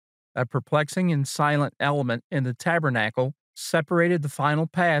A perplexing and silent element in the tabernacle separated the final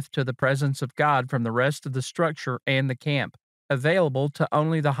path to the presence of God from the rest of the structure and the camp. Available to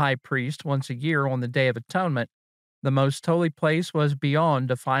only the high priest once a year on the Day of Atonement, the most holy place was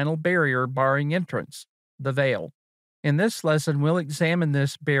beyond a final barrier barring entrance, the veil. In this lesson, we'll examine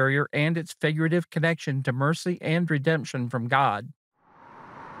this barrier and its figurative connection to mercy and redemption from God.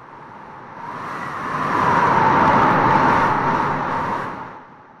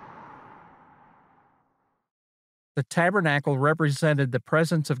 The tabernacle represented the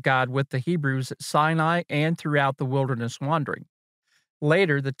presence of God with the Hebrews at Sinai and throughout the wilderness wandering.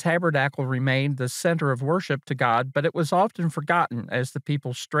 Later, the tabernacle remained the center of worship to God, but it was often forgotten as the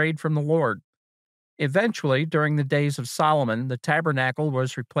people strayed from the Lord. Eventually, during the days of Solomon, the tabernacle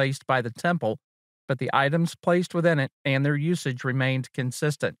was replaced by the temple, but the items placed within it and their usage remained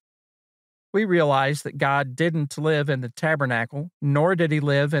consistent. We realize that God didn't live in the tabernacle, nor did he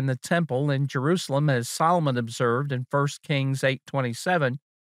live in the temple in Jerusalem as Solomon observed in 1 Kings 8:27,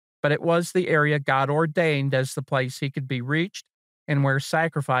 but it was the area God ordained as the place he could be reached and where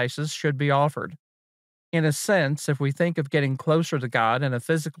sacrifices should be offered. In a sense, if we think of getting closer to God in a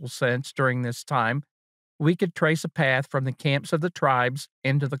physical sense during this time, we could trace a path from the camps of the tribes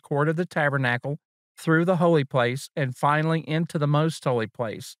into the court of the tabernacle, through the holy place, and finally into the most holy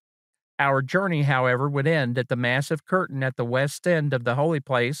place. Our journey, however, would end at the massive curtain at the west end of the holy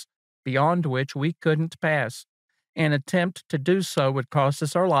place, beyond which we couldn't pass. An attempt to do so would cost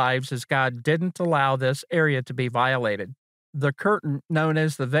us our lives, as God didn't allow this area to be violated. The curtain, known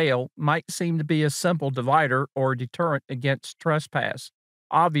as the veil, might seem to be a simple divider or deterrent against trespass.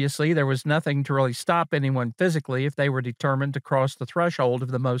 Obviously, there was nothing to really stop anyone physically if they were determined to cross the threshold of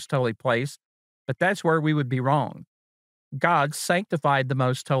the most holy place, but that's where we would be wrong. God sanctified the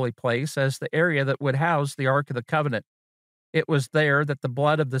most holy place as the area that would house the Ark of the Covenant. It was there that the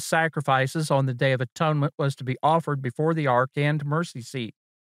blood of the sacrifices on the Day of Atonement was to be offered before the Ark and mercy seat.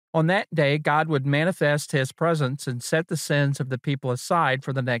 On that day, God would manifest his presence and set the sins of the people aside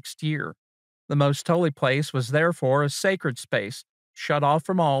for the next year. The most holy place was therefore a sacred space, shut off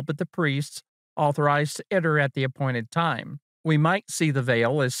from all but the priests, authorized to enter at the appointed time. We might see the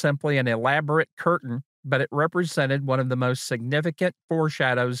veil as simply an elaborate curtain, but it represented one of the most significant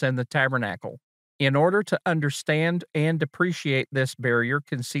foreshadows in the tabernacle. In order to understand and appreciate this barrier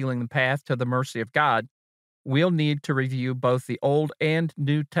concealing the path to the mercy of God, we'll need to review both the Old and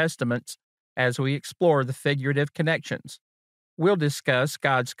New Testaments as we explore the figurative connections. We'll discuss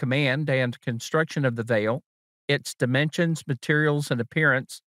God's command and construction of the veil, its dimensions, materials, and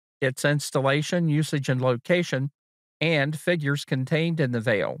appearance, its installation, usage, and location, and figures contained in the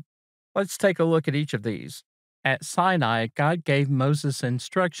veil. Let's take a look at each of these. At Sinai, God gave Moses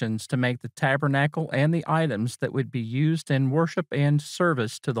instructions to make the tabernacle and the items that would be used in worship and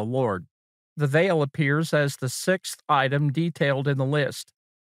service to the Lord. The veil appears as the sixth item detailed in the list.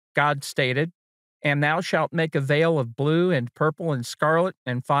 God stated, "And thou shalt make a veil of blue and purple and scarlet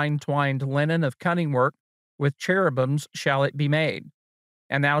and fine twined linen of cunning work, with cherubims shall it be made.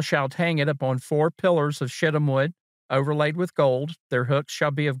 And thou shalt hang it upon 4 pillars of shittim wood, overlaid with gold. Their hooks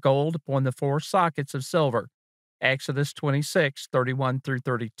shall be of gold upon the 4 sockets of silver." Exodus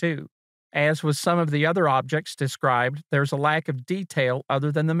 26:31-32. As with some of the other objects described, there's a lack of detail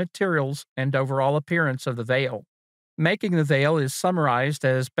other than the materials and overall appearance of the veil. Making the veil is summarized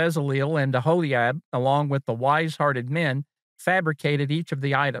as Bezaleel and Aholiab, along with the wise-hearted men, fabricated each of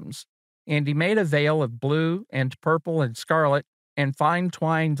the items. And he made a veil of blue and purple and scarlet, and fine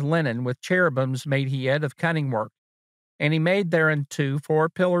twined linen with cherubims made he it of cunning work. And he made thereunto 4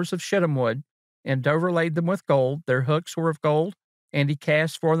 pillars of shittim wood, and overlaid them with gold. Their hooks were of gold, and he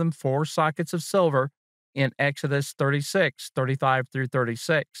cast for them 4 sockets of silver, in Exodus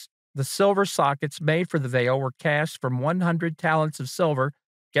 36:35-36. The silver sockets made for the veil were cast from 100 talents of silver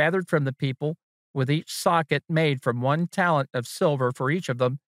gathered from the people, with each socket made from 1 talent of silver for each of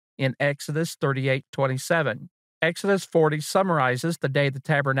them, in Exodus 38:27. Exodus 40 summarizes the day the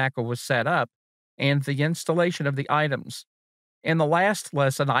tabernacle was set up and the installation of the items. In the last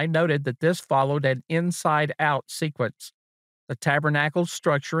lesson, I noted that this followed an inside-out sequence. The tabernacle's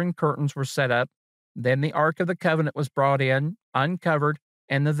structure and curtains were set up, then the Ark of the Covenant was brought in, uncovered,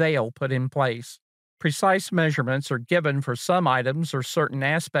 and the veil put in place. Precise measurements are given for some items or certain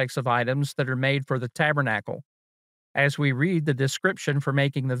aspects of items that are made for the tabernacle. As we read the description for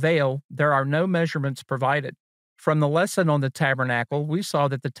making the veil, there are no measurements provided. From the lesson on the tabernacle, we saw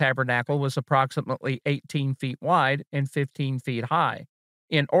that the tabernacle was approximately 18 feet wide and 15 feet high.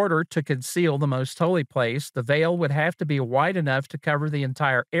 In order to conceal the most holy place, the veil would have to be wide enough to cover the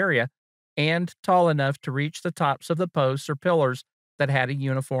entire area and tall enough to reach the tops of the posts or pillars that had a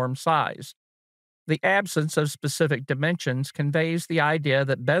uniform size. The absence of specific dimensions conveys the idea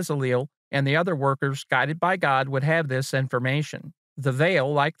that Bezalel and the other workers guided by God would have this information. The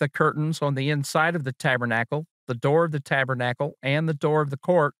veil, like the curtains on the inside of the tabernacle, the door of the tabernacle, and the door of the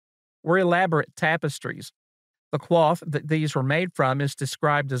court, were elaborate tapestries. The cloth that these were made from is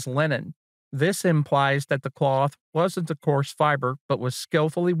described as linen. This implies that the cloth wasn't a coarse fiber, but was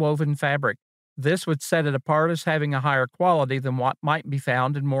skillfully woven fabric. This would set it apart as having a higher quality than what might be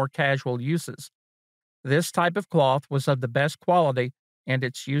found in more casual uses. This type of cloth was of the best quality, and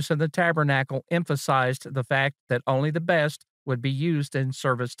its use in the tabernacle emphasized the fact that only the best would be used in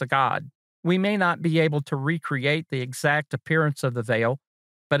service to God. We may not be able to recreate the exact appearance of the veil,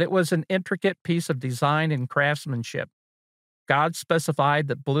 but it was an intricate piece of design and craftsmanship. God specified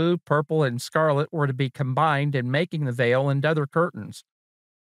that blue, purple, and scarlet were to be combined in making the veil and other curtains.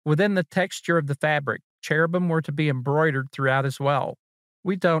 Within the texture of the fabric, cherubim were to be embroidered throughout as well.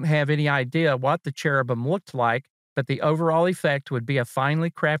 We don't have any idea what the cherubim looked like, but the overall effect would be a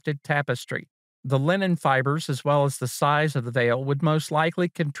finely crafted tapestry. The linen fibers, as well as the size of the veil, would most likely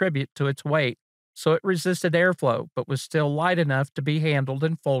contribute to its weight, so it resisted airflow, but was still light enough to be handled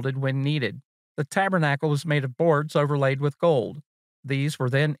and folded when needed. The tabernacle was made of boards overlaid with gold. These were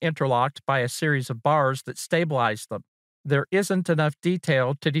then interlocked by a series of bars that stabilized them. There isn't enough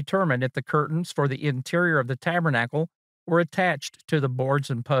detail to determine if the curtains for the interior of the tabernacle were attached to the boards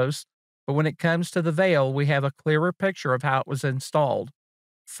and posts, but when it comes to the veil, we have a clearer picture of how it was installed.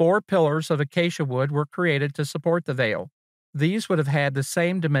 4 pillars of acacia wood were created to support the veil. These would have had the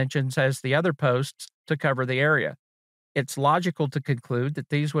same dimensions as the other posts to cover the area. It's logical to conclude that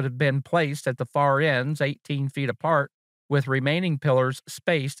these would have been placed at the far ends, 18 feet apart, with remaining pillars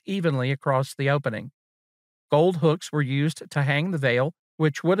spaced evenly across the opening. Gold hooks were used to hang the veil,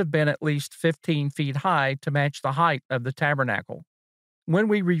 which would have been at least 15 feet high to match the height of the tabernacle. When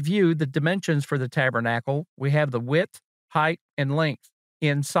we review the dimensions for the tabernacle, we have the width, height, and length.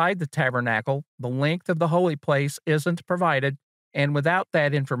 Inside the tabernacle, the length of the holy place isn't provided, and without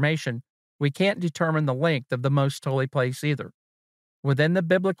that information, we can't determine the length of the most holy place either. Within the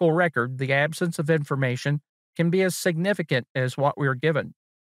biblical record, the absence of information can be as significant as what we are given.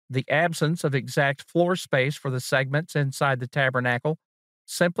 The absence of exact floor space for the segments inside the tabernacle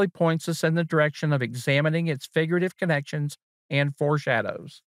simply points us in the direction of examining its figurative connections and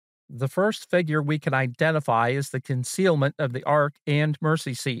foreshadows. The first figure we can identify is the concealment of the ark and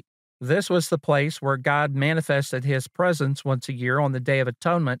mercy seat. This was the place where God manifested his presence once a year on the Day of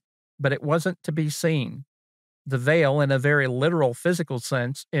Atonement, but it wasn't to be seen. The veil, in a very literal physical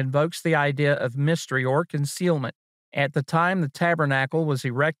sense, invokes the idea of mystery or concealment. At the time the tabernacle was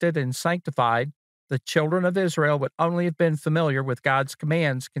erected and sanctified, the children of Israel would only have been familiar with God's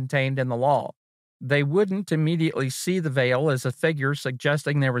commands contained in the law. They wouldn't immediately see the veil as a figure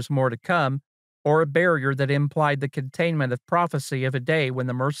suggesting there was more to come, or a barrier that implied the containment of prophecy of a day when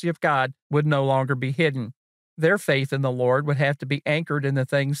the mercy of God would no longer be hidden. Their faith in the Lord would have to be anchored in the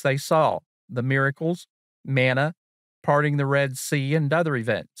things they saw, the miracles, manna, parting the Red Sea, and other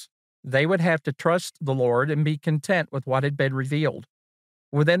events. They would have to trust the Lord and be content with what had been revealed.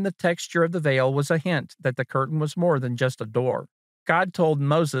 Within the texture of the veil was a hint that the curtain was more than just a door. God told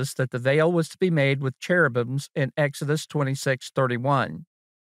Moses that the veil was to be made with cherubims in Exodus 26:31.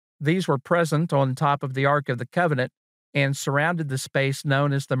 These were present on top of the Ark of the Covenant and surrounded the space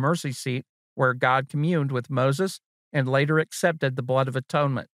known as the mercy seat, where God communed with Moses and later accepted the blood of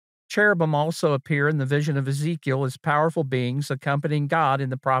atonement. Cherubim also appear in the vision of Ezekiel as powerful beings accompanying God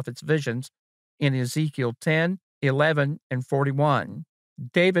in the prophet's visions in Ezekiel 10, 11, and 41.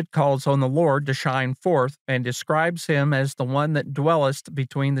 David calls on the Lord to shine forth and describes him as the one that dwellest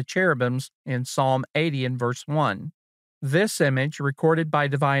between the cherubims in Psalm 80 and verse 1. This image, recorded by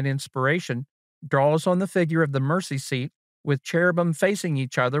divine inspiration, draws on the figure of the mercy seat, with cherubim facing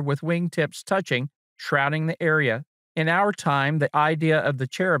each other with wingtips touching, shrouding the area. In our time, the idea of the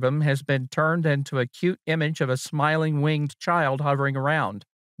cherubim has been turned into a cute image of a smiling winged child hovering around.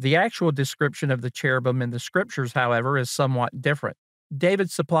 The actual description of the cherubim in the scriptures, however, is somewhat different.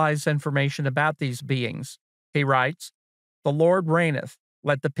 David supplies information about these beings. He writes, "The Lord reigneth,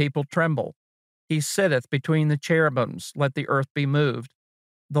 let the people tremble. He sitteth between the cherubims, let the earth be moved.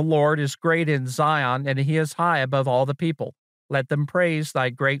 The Lord is great in Zion, and he is high above all the people. Let them praise thy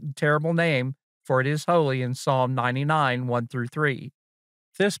great and terrible name, for it is holy," in Psalm 99, 1-3.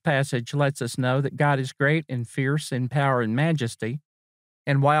 This passage lets us know that God is great and fierce in power and majesty,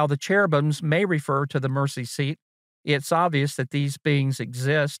 and while the cherubims may refer to the mercy seat, it's obvious that these beings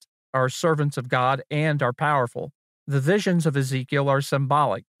exist, are servants of God, and are powerful. The visions of Ezekiel are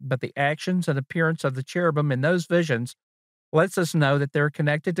symbolic, but the actions and appearance of the cherubim in those visions lets us know that they're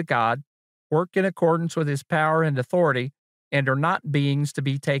connected to God, work in accordance with His power and authority, and are not beings to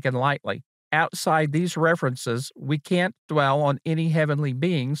be taken lightly. Outside these references, we can't dwell on any heavenly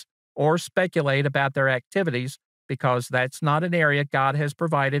beings or speculate about their activities because that's not an area God has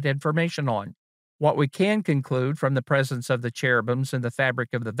provided information on. What we can conclude from the presence of the cherubims in the fabric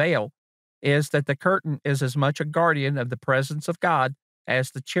of the veil is that the curtain is as much a guardian of the presence of God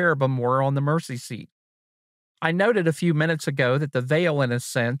as the cherubim were on the mercy seat. I noted a few minutes ago that the veil, in a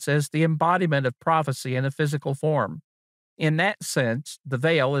sense, is the embodiment of prophecy in a physical form. In that sense, the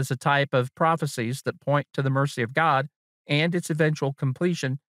veil is a type of prophecies that point to the mercy of God and its eventual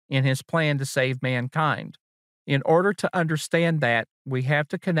completion in His plan to save mankind. In order to understand that, we have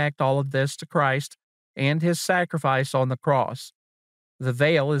to connect all of this to Christ and His sacrifice on the cross. The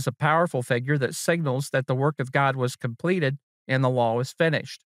veil is a powerful figure that signals that the work of God was completed and the law is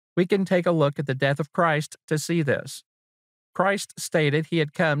finished. We can take a look at the death of Christ to see this. Christ stated He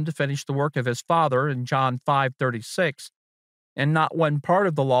had come to finish the work of His Father in John 5:36, and not one part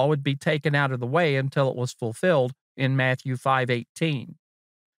of the law would be taken out of the way until it was fulfilled in Matthew 5:18.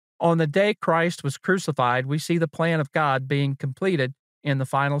 On the day Christ was crucified, we see the plan of God being completed in the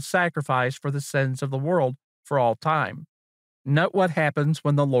final sacrifice for the sins of the world for all time. Note what happens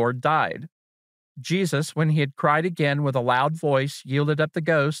when the Lord died. Jesus, when He had cried again with a loud voice, yielded up the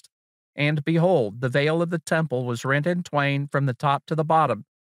ghost, and behold, the veil of the temple was rent in twain from the top to the bottom,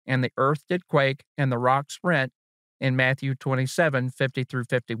 and the earth did quake, and the rocks rent, in Matthew 27:50 through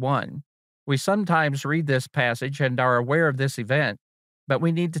 51. We sometimes read this passage and are aware of this event, but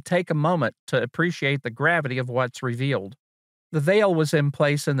we need to take a moment to appreciate the gravity of what's revealed. The veil was in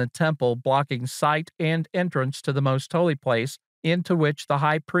place in the temple, blocking sight and entrance to the most holy place, into which the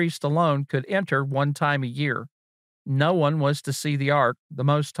high priest alone could enter one time a year. No one was to see the ark, the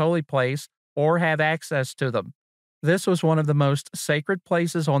most holy place, or have access to them. This was one of the most sacred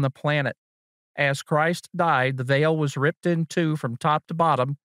places on the planet. As Christ died, the veil was ripped in two from top to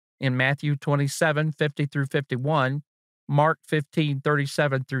bottom in Matthew 27:50 through 51, Mark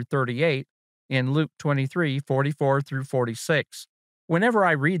 15:37 through 38, and Luke 23:44 through 46. Whenever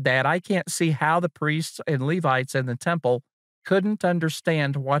I read that, I can't see how the priests and Levites in the temple couldn't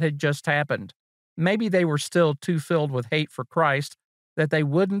understand what had just happened. Maybe they were still too filled with hate for Christ that they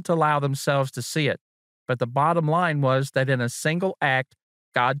wouldn't allow themselves to see it. But the bottom line was that in a single act,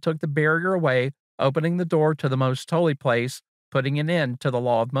 God took the barrier away, opening the door to the most holy place, putting an end to the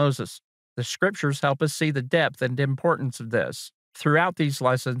law of Moses. The scriptures help us see the depth and importance of this. Throughout these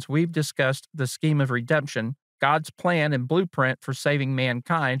lessons, we've discussed the scheme of redemption, God's plan and blueprint for saving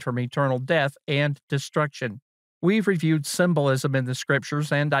mankind from eternal death and destruction. We've reviewed symbolism in the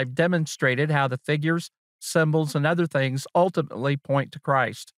scriptures, and I've demonstrated how the figures, symbols, and other things ultimately point to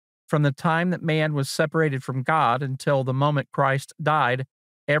Christ. From the time that man was separated from God until the moment Christ died,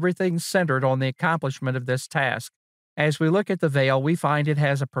 everything centered on the accomplishment of this task. As we look at the veil, we find it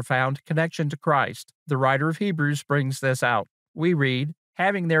has a profound connection to Christ. The writer of Hebrews brings this out. We read,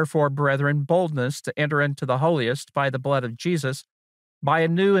 "Having therefore, brethren, boldness to enter into the holiest by the blood of Jesus, by a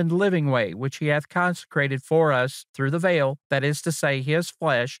new and living way, which He hath consecrated for us through the veil, that is to say, His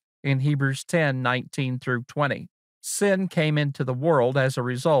flesh," in Hebrews 10:19 through 20. Sin came into the world as a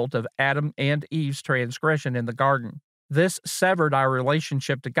result of Adam and Eve's transgression in the garden. This severed our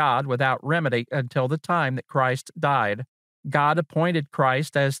relationship to God without remedy until the time that Christ died. God appointed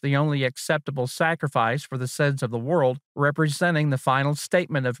Christ as the only acceptable sacrifice for the sins of the world, representing the final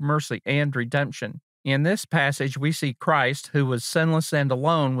statement of mercy and redemption. In this passage, we see Christ, who was sinless and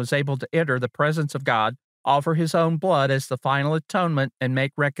alone, was able to enter the presence of God, offer His own blood as the final atonement, and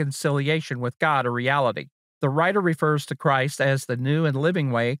make reconciliation with God a reality. The writer refers to Christ as the new and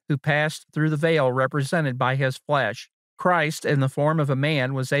living way who passed through the veil represented by His flesh. Christ, in the form of a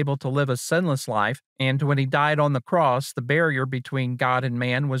man, was able to live a sinless life, and when He died on the cross, the barrier between God and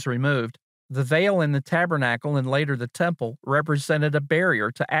man was removed. The veil in the tabernacle and later the temple represented a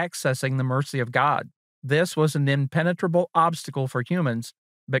barrier to accessing the mercy of God. This was an impenetrable obstacle for humans,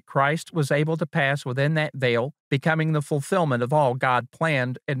 but Christ was able to pass within that veil, becoming the fulfillment of all God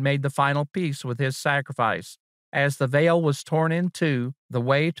planned and made the final peace with His sacrifice. As the veil was torn in two, the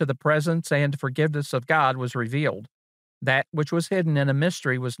way to the presence and forgiveness of God was revealed. That which was hidden in a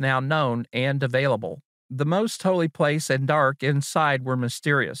mystery was now known and available. The most holy place and dark inside were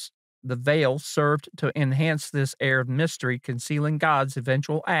mysterious. The veil served to enhance this air of mystery, concealing God's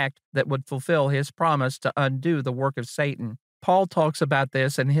eventual act that would fulfill His promise to undo the work of Satan. Paul talks about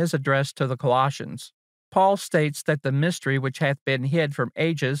this in his address to the Colossians. Paul states that the mystery which hath been hid from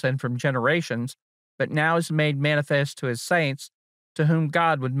ages and from generations, but now is made manifest to His saints, to whom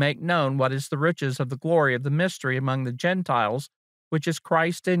God would make known what is the riches of the glory of the mystery among the Gentiles, which is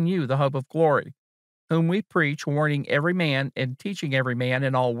Christ in you, the hope of glory, whom we preach, warning every man and teaching every man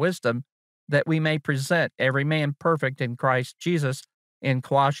in all wisdom, that we may present every man perfect in Christ Jesus, in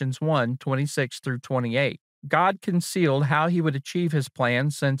Colossians 1:26 through 28. God concealed how he would achieve his plan,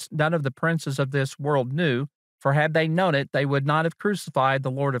 since none of the princes of this world knew, for had they known it, they would not have crucified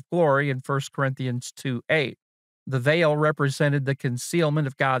the Lord of glory in 1 Corinthians 2:8. The veil represented the concealment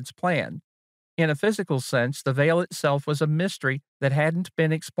of God's plan. In a physical sense, the veil itself was a mystery that hadn't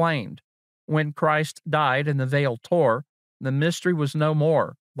been explained. When Christ died and the veil tore, the mystery was no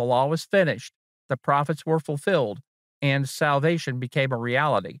more. The law was finished, the prophets were fulfilled, and salvation became a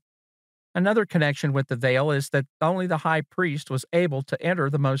reality. Another connection with the veil is that only the high priest was able to enter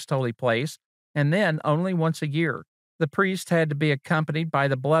the most holy place, and then only once a year. The priest had to be accompanied by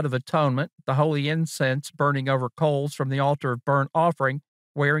the blood of atonement, the holy incense burning over coals from the altar of burnt offering,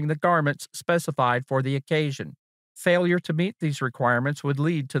 wearing the garments specified for the occasion. Failure to meet these requirements would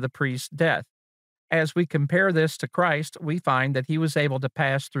lead to the priest's death. As we compare this to Christ, we find that he was able to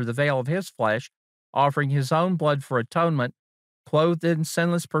pass through the veil of his flesh, offering his own blood for atonement, clothed in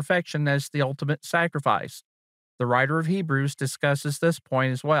sinless perfection as the ultimate sacrifice. The writer of Hebrews discusses this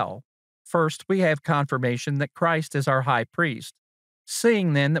point as well. First, we have confirmation that Christ is our high priest.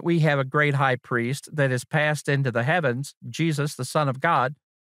 Seeing then that we have a great high priest that is passed into the heavens, Jesus, the Son of God,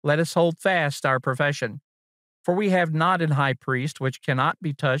 let us hold fast our profession. For we have not an high priest which cannot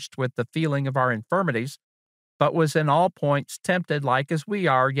be touched with the feeling of our infirmities, but was in all points tempted like as we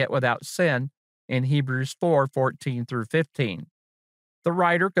are, yet without sin, in Hebrews 4:14 through 15. The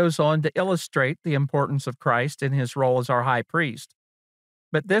writer goes on to illustrate the importance of Christ in his role as our high priest.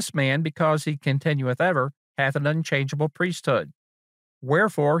 But this man, because he continueth ever, hath an unchangeable priesthood.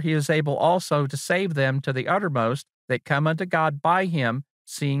 Wherefore he is able also to save them to the uttermost that come unto God by him,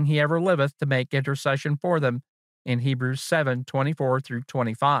 seeing he ever liveth to make intercession for them, in Hebrews 7:24 through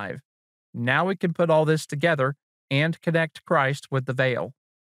 25. Now we can put all this together and connect Christ with the veil.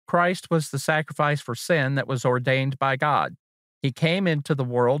 Christ was the sacrifice for sin that was ordained by God. He came into the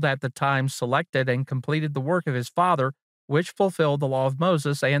world at the time selected and completed the work of his Father, which fulfilled the law of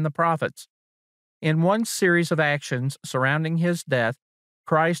Moses and the prophets. In one series of actions surrounding his death,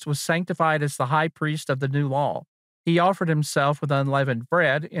 Christ was sanctified as the high priest of the new law. He offered himself with unleavened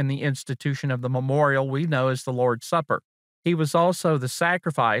bread in the institution of the memorial we know as the Lord's Supper. He was also the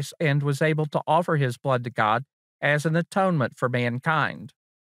sacrifice and was able to offer his blood to God as an atonement for mankind.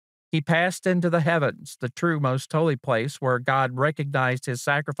 He passed into the heavens, the true most holy place where God recognized his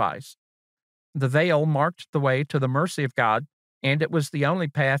sacrifice. The veil marked the way to the mercy of God, and it was the only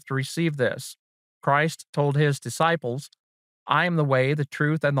path to receive this. Christ told his disciples, I am the way, the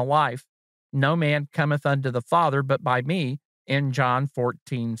truth, and the life. No man cometh unto the Father but by me, in John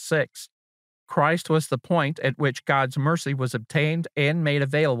 14:6. Christ was the point at which God's mercy was obtained and made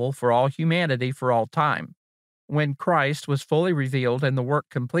available for all humanity for all time. When Christ was fully revealed and the work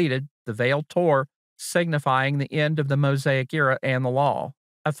completed, the veil tore, signifying the end of the Mosaic era and the law.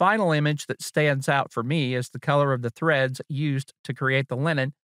 A final image that stands out for me is the color of the threads used to create the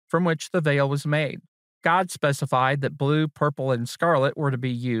linen from which the veil was made. God specified that blue, purple, and scarlet were to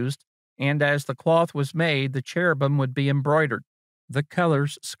be used, and as the cloth was made, the cherubim would be embroidered. The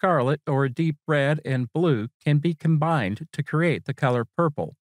colors scarlet or a deep red and blue can be combined to create the color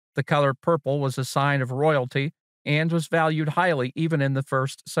purple. The color purple was a sign of royalty and was valued highly even in the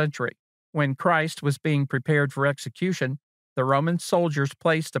 1st century. When Christ was being prepared for execution, the Roman soldiers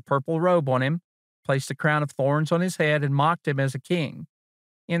placed a purple robe on him, placed a crown of thorns on his head, and mocked him as a king.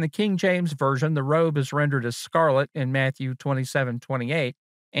 In the King James Version, the robe is rendered as scarlet in Matthew 27:28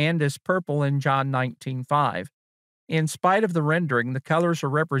 and as purple in John 19:5. In spite of the rendering, the colors are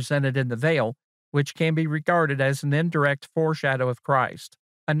represented in the veil, which can be regarded as an indirect foreshadow of Christ.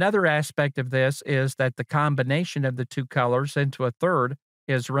 Another aspect of this is that the combination of the two colors into a third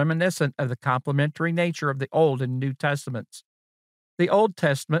is reminiscent of the complementary nature of the Old and New Testaments. The Old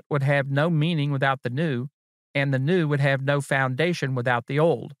Testament would have no meaning without the New, and the New would have no foundation without the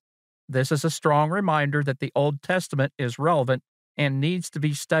Old. This is a strong reminder that the Old Testament is relevant and needs to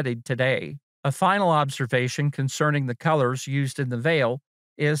be studied today. A final observation concerning the colors used in the veil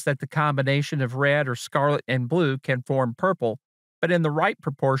is that the combination of red or scarlet and blue can form purple, but in the right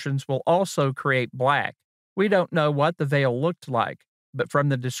proportions will also create black. We don't know what the veil looked like, but from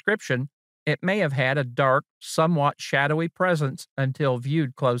the description, it may have had a dark, somewhat shadowy presence until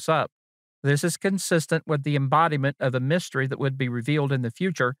viewed close up. This is consistent with the embodiment of a mystery that would be revealed in the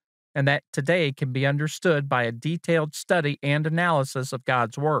future, and that today can be understood by a detailed study and analysis of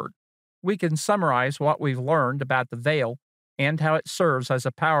God's Word. We can summarize what we've learned about the veil and how it serves as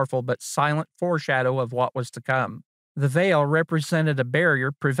a powerful but silent foreshadow of what was to come. The veil represented a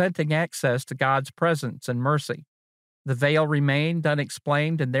barrier preventing access to God's presence and mercy. The veil remained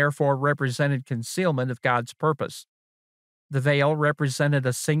unexplained and therefore represented concealment of God's purpose. The veil represented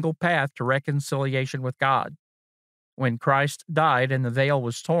a single path to reconciliation with God. When Christ died and the veil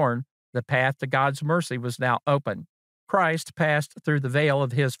was torn, the path to God's mercy was now open. Christ passed through the veil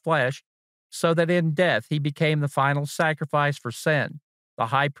of his flesh so that in death he became the final sacrifice for sin, the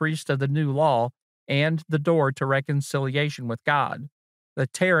high priest of the new law, and the door to reconciliation with God. The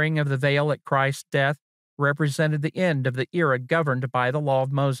tearing of the veil at Christ's death represented the end of the era governed by the law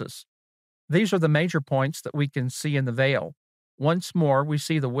of Moses. These are the major points that we can see in the veil. Once more, we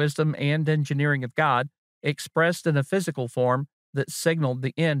see the wisdom and engineering of God expressed in a physical form that signaled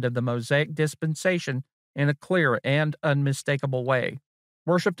the end of the Mosaic dispensation in a clear and unmistakable way.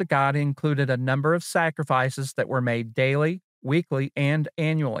 Worship to God included a number of sacrifices that were made daily, weekly, and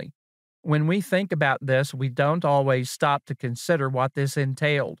annually. When we think about this, we don't always stop to consider what this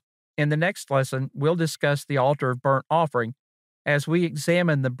entailed. In the next lesson, we'll discuss the altar of burnt offering as we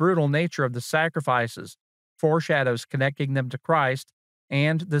examine the brutal nature of the sacrifices, foreshadows connecting them to Christ,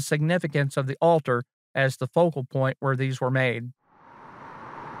 and the significance of the altar as the focal point where these were made.